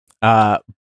 Out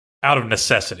of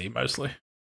necessity, mostly.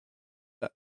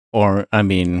 Or, I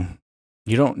mean,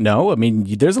 you don't know. I mean,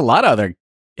 there's a lot of other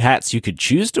hats you could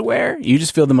choose to wear. You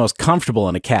just feel the most comfortable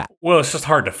in a cap. Well, it's just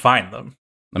hard to find them.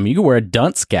 I mean, you could wear a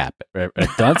dunce cap, a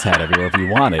dunce hat everywhere if you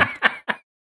wanted.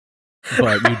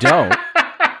 But you don't.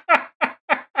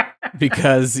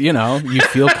 Because, you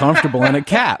feel comfortable in a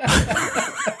cap.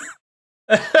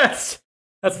 That's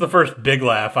the first big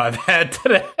laugh I've had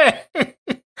today.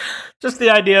 Just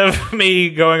the idea of me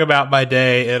going about my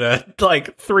day in a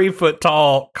 3-foot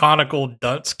tall conical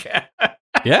dunce cap.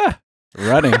 Yeah,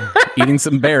 running, eating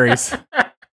some berries.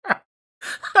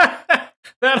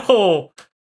 That whole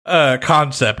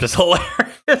concept is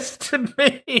hilarious to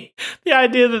me. The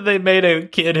idea that they made a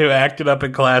kid who acted up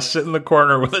in class sit in the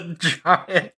corner with a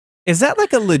giant. Is that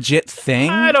like a legit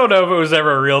thing? I don't know if it was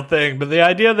ever a real thing, but the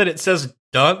idea that it says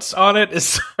dunce on it is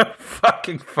so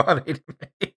fucking funny to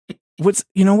me.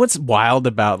 What's wild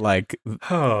about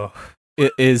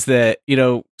is that,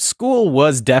 school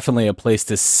was definitely a place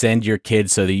to send your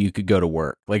kids so that you could go to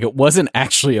work. Like, it wasn't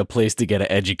actually a place to get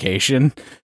an education.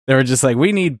 They were just like,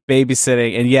 we need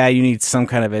babysitting, and yeah, you need some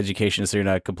kind of education so you're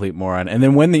not a complete moron. And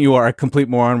then when you are a complete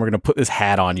moron, we're going to put this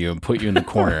hat on you and put you in the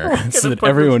corner so that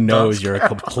everyone knows you're a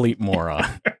complete moron.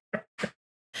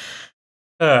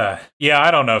 Yeah, I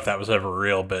don't know if that was ever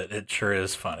real, but it sure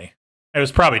is funny. It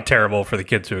was probably terrible for the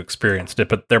kids who experienced it,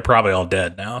 but they're probably all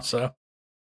dead now, so.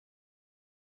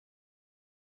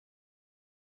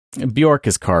 Bjork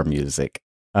is car music.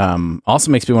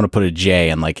 Also makes me want to put a J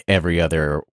in every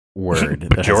other word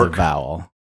that has a vowel.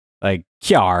 Like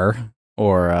kjar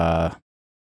or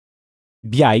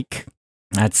bjike.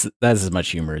 That's as much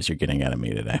humor as you're getting out of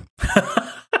me today.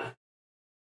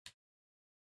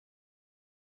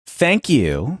 Thank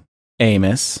you,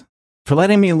 Amos, for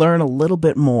letting me learn a little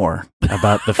bit more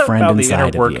about the friend about inside the inner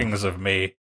of you. workings of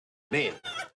me. Man,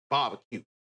 barbecue.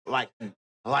 I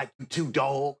like you too,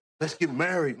 dog. Let's get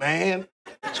married, man.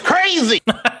 It's crazy.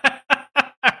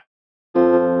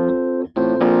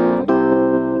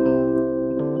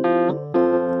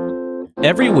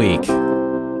 Every week,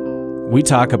 we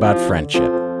talk about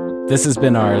friendship. This has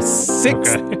been our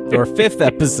 6th or 5th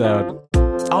episode,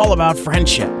 all about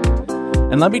friendship.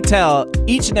 And let me tell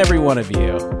each and every one of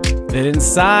you that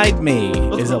inside me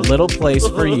is a little place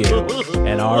for you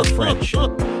and our friendship.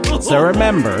 So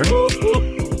remember,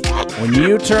 when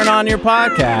you turn on your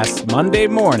podcast Monday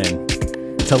morning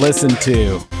to listen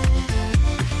to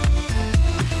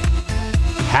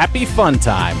Happy Fun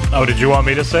Time. Oh, did you want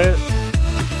me to say it?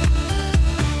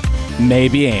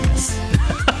 Maybe Amos.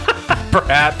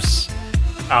 Perhaps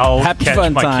I'll Happy catch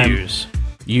Fun my Time. cues.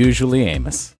 Usually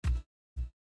Amos.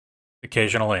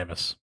 Occasional Amos.